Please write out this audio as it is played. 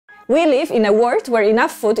We live in a world where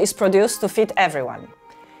enough food is produced to feed everyone.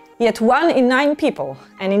 Yet 1 in 9 people,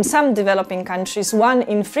 and in some developing countries 1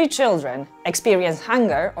 in 3 children, experience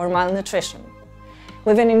hunger or malnutrition.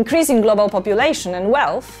 With an increasing global population and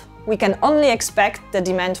wealth, we can only expect the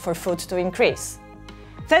demand for food to increase.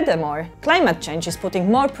 Furthermore, climate change is putting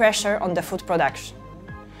more pressure on the food production.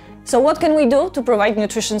 So what can we do to provide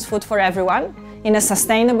nutritious food for everyone in a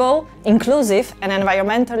sustainable, inclusive and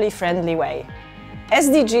environmentally friendly way?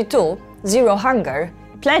 SDG 2, Zero Hunger,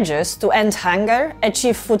 pledges to end hunger,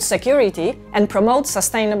 achieve food security and promote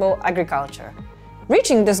sustainable agriculture.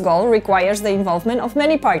 Reaching this goal requires the involvement of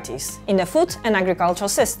many parties in the food and agricultural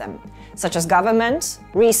system, such as governments,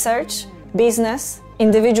 research, business,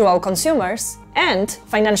 individual consumers, and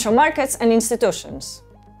financial markets and institutions.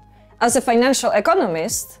 As a financial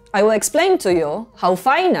economist, I will explain to you how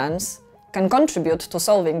finance can contribute to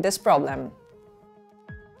solving this problem.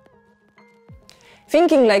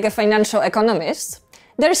 Thinking like a financial economist,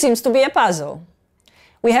 there seems to be a puzzle.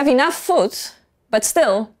 We have enough food, but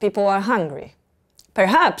still people are hungry.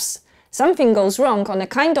 Perhaps something goes wrong on the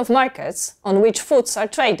kind of markets on which foods are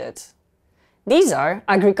traded. These are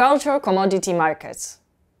agricultural commodity markets.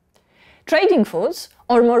 Trading foods,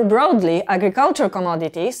 or more broadly agricultural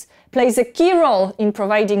commodities, plays a key role in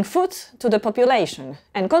providing food to the population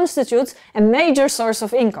and constitutes a major source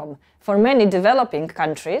of income for many developing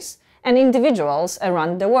countries and individuals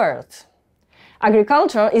around the world.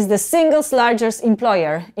 Agriculture is the single largest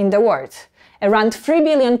employer in the world. Around 3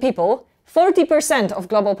 billion people, 40% of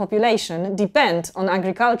global population, depend on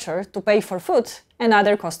agriculture to pay for food and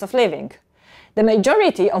other cost of living. The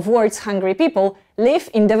majority of world's hungry people live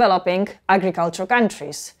in developing agricultural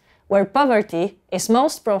countries, where poverty is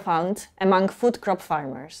most profound among food crop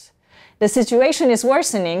farmers. The situation is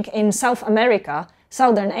worsening in South America,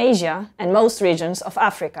 Southern Asia and most regions of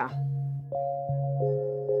Africa.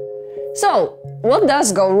 So, what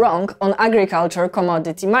does go wrong on agricultural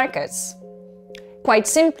commodity markets? Quite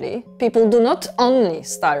simply, people do not only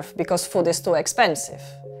starve because food is too expensive.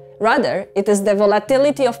 Rather, it is the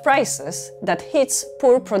volatility of prices that hits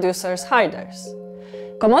poor producers hardest.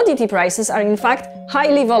 Commodity prices are in fact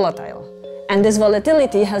highly volatile, and this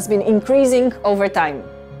volatility has been increasing over time.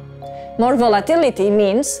 More volatility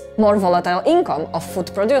means more volatile income of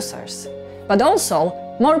food producers, but also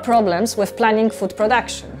more problems with planning food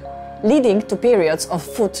production, leading to periods of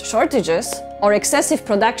food shortages or excessive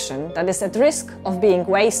production that is at risk of being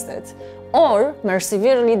wasted or more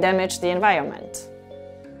severely damage the environment.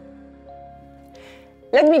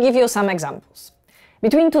 Let me give you some examples.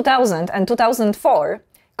 Between 2000 and 2004,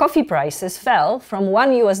 coffee prices fell from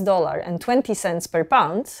 $1.20 per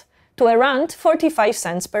pound to around 45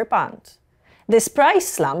 cents per pound. This price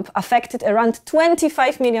slump affected around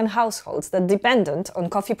 25 million households that depended on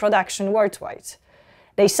coffee production worldwide.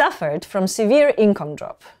 They suffered from severe income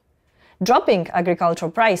drop. Dropping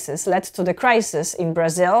agricultural prices led to the crisis in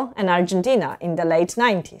Brazil and Argentina in the late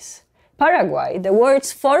 90s. Paraguay, the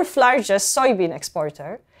world's 4th largest soybean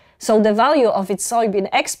exporter, saw the value of its soybean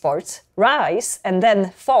exports rise and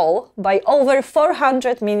then fall by over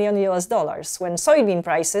 $400 million when soybean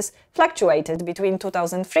prices fluctuated between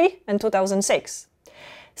 2003 and 2006.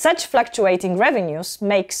 Such fluctuating revenues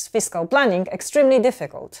makes fiscal planning extremely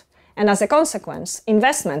difficult, and as a consequence,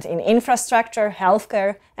 investment in infrastructure,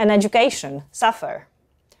 healthcare, and education suffer.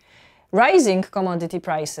 Rising commodity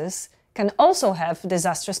prices can also have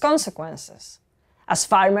disastrous consequences, as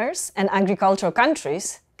farmers and agricultural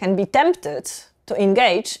countries can be tempted to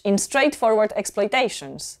engage in straightforward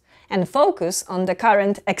exploitations and focus on the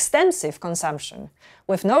current extensive consumption,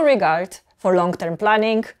 with no regard for long-term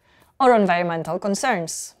planning or environmental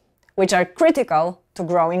concerns, which are critical to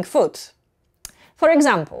growing food. For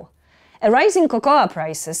example, a rise in cocoa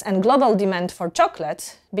prices and global demand for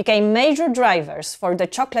chocolate became major drivers for the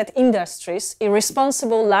chocolate industry's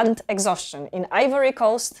irresponsible land exhaustion in Ivory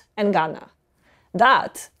Coast and Ghana.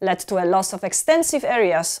 That led to a loss of extensive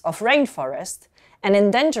areas of rainforest and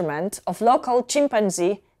endangerment of local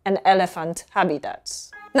chimpanzee and elephant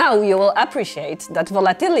habitats. Now you will appreciate that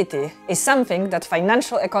volatility is something that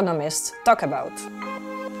financial economists talk about.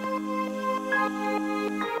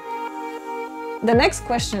 The next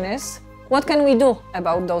question is, what can we do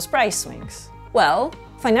about those price swings? Well,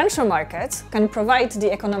 financial markets can provide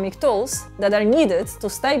the economic tools that are needed to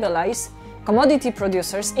stabilize commodity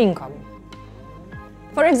producers' income.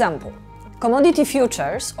 For example, commodity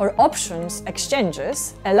futures or options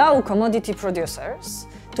exchanges allow commodity producers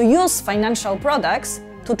to use financial products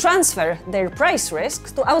to transfer their price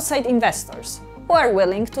risk to outside investors who are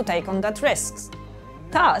willing to take on that risk,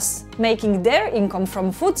 thus making their income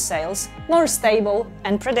from food sales more stable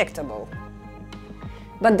and predictable.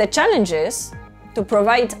 But the challenge is to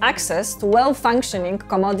provide access to well-functioning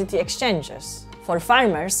commodity exchanges for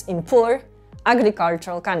farmers in poor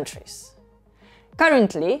agricultural countries.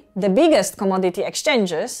 Currently, the biggest commodity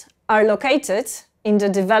exchanges are located in the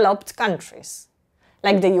developed countries,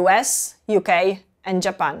 like the US, UK, and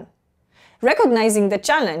Japan. Recognizing the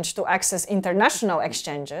challenge to access international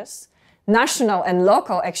exchanges, national and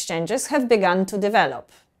local exchanges have begun to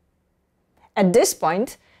develop. At this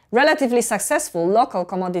point, relatively successful local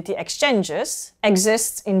commodity exchanges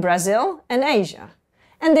exist in Brazil and Asia,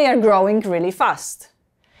 and they are growing really fast.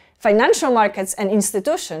 Financial markets and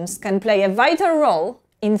institutions can play a vital role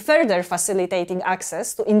in further facilitating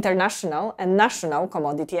access to international and national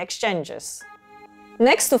commodity exchanges.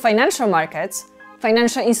 Next to financial markets,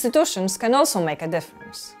 financial institutions can also make a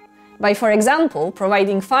difference by, for example,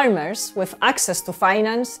 providing farmers with access to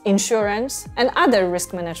finance, insurance, and other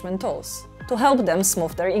risk management tools to help them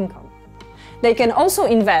smooth their income. They can also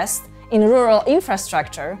invest in rural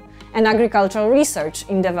infrastructure and agricultural research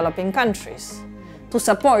in developing countries to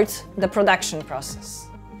support the production process.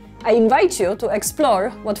 I invite you to explore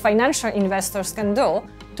what financial investors can do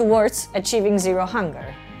towards achieving zero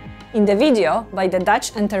hunger in the video by the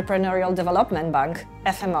Dutch Entrepreneurial Development Bank,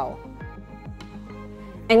 FMO.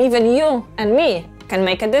 And even you and me can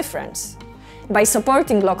make a difference by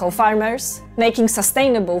supporting local farmers, making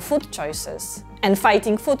sustainable food choices, and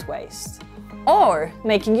fighting food waste. Or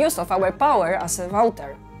making use of our power as a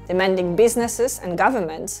voter, demanding businesses and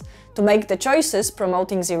governments to make the choices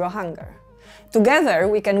promoting zero hunger. Together,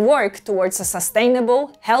 we can work towards a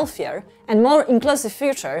sustainable, healthier, and more inclusive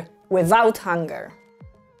future without hunger.